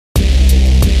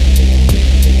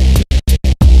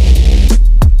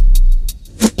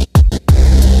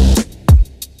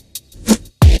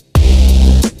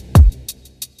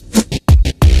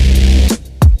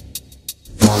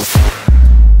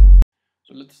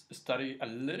study a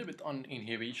little bit on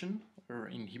inhibition or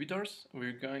inhibitors,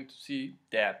 we're going to see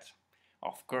that,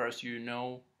 of course, you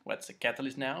know what's a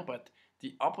catalyst now, but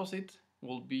the opposite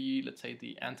will be, let's say,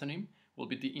 the antonym will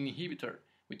be the inhibitor,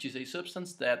 which is a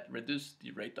substance that reduces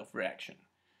the rate of reaction.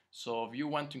 So if you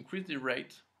want to increase the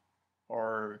rate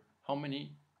or how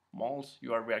many moles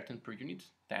you are reacting per unit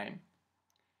time,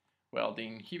 well, the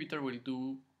inhibitor will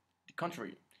do the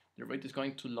contrary. The rate is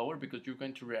going to lower because you're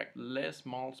going to react less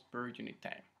moles per unit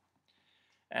time.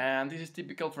 And this is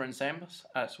typical for enzymes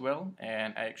as well,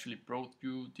 and I actually brought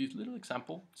you this little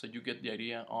example so you get the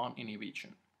idea on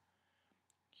inhibition.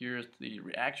 Here's the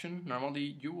reaction.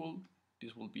 Normally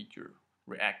this will be your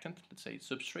reactant, let's say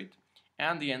substrate,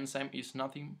 and the enzyme is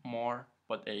nothing more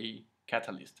but a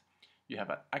catalyst. You have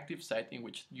an active site in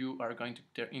which you are going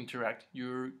to interact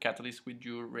your catalyst with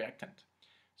your reactant.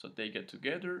 So they get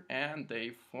together and they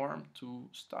form two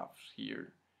stuffs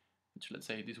here, which let's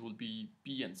say this will be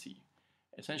B and C.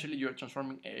 Essentially you're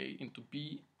transforming A into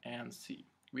B and C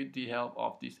with the help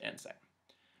of this enzyme.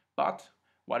 But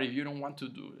what if you don't want to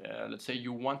do, let's say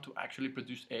you want to actually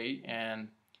produce A and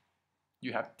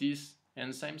you have these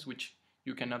enzymes which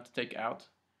you cannot take out,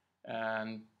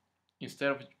 and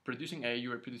instead of producing A,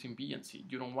 you are producing B and C.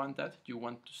 You don't want that. You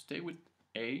want to stay with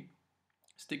A,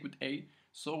 stick with A.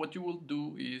 So what you will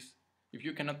do is, if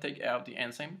you cannot take out the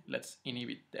enzyme, let's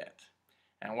inhibit that.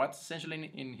 And what's essentially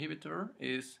an inhibitor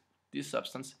is this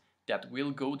substance that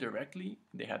will go directly.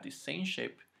 They have the same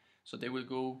shape, so they will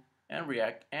go and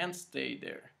react and stay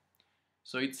there.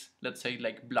 So it's, let's say,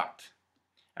 like blocked.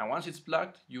 And once it's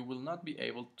blocked, you will not be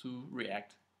able to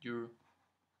react your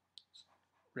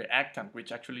reactant,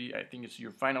 which actually I think is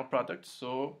your final product.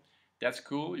 So that's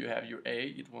cool. You have your A,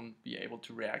 it won't be able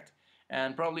to react.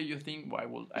 And probably you think, why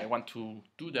would I want to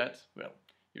do that? Well,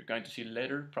 you're going to see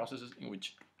later processes in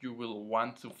which you will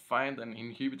want to find an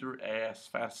inhibitor as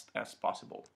fast as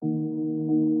possible.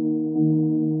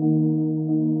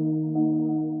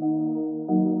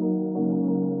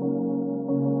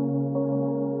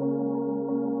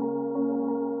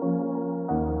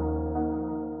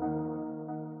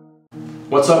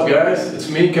 What's up guys, it's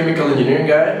me, chemical engineering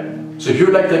guy. So if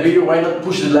you like the video, why not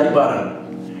push the like button?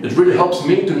 It really helps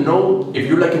me to know if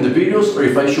you're liking the videos or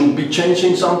if I should be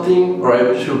changing something or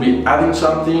I should be adding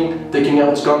something, taking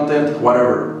out content,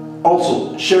 whatever.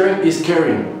 Also, sharing is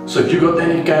caring. So if you got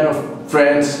any kind of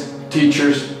friends,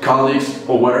 teachers, colleagues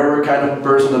or whatever kind of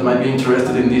person that might be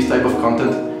interested in this type of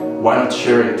content, why not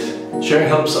share it? Sharing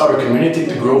helps our community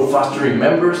to grow faster in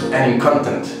members and in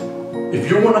content. If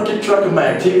you want to keep track of my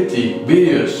activity,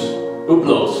 videos,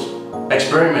 uploads,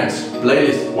 experiments,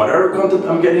 playlists, whatever content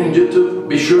I'm getting on YouTube,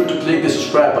 be sure to click the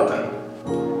subscribe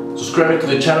button. Subscribing to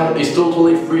the channel is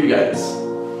totally free, guys.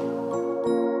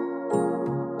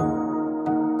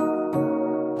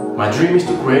 My dream is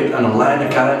to create an online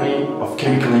academy of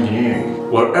chemical engineering,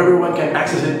 where everyone can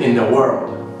access it in the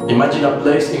world. Imagine a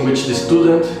place in which the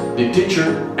student, the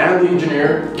teacher, and the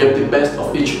engineer get the best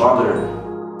of each other.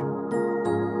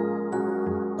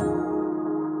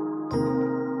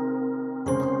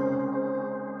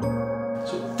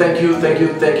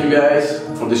 Thank you guys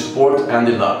for the support and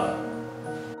the love.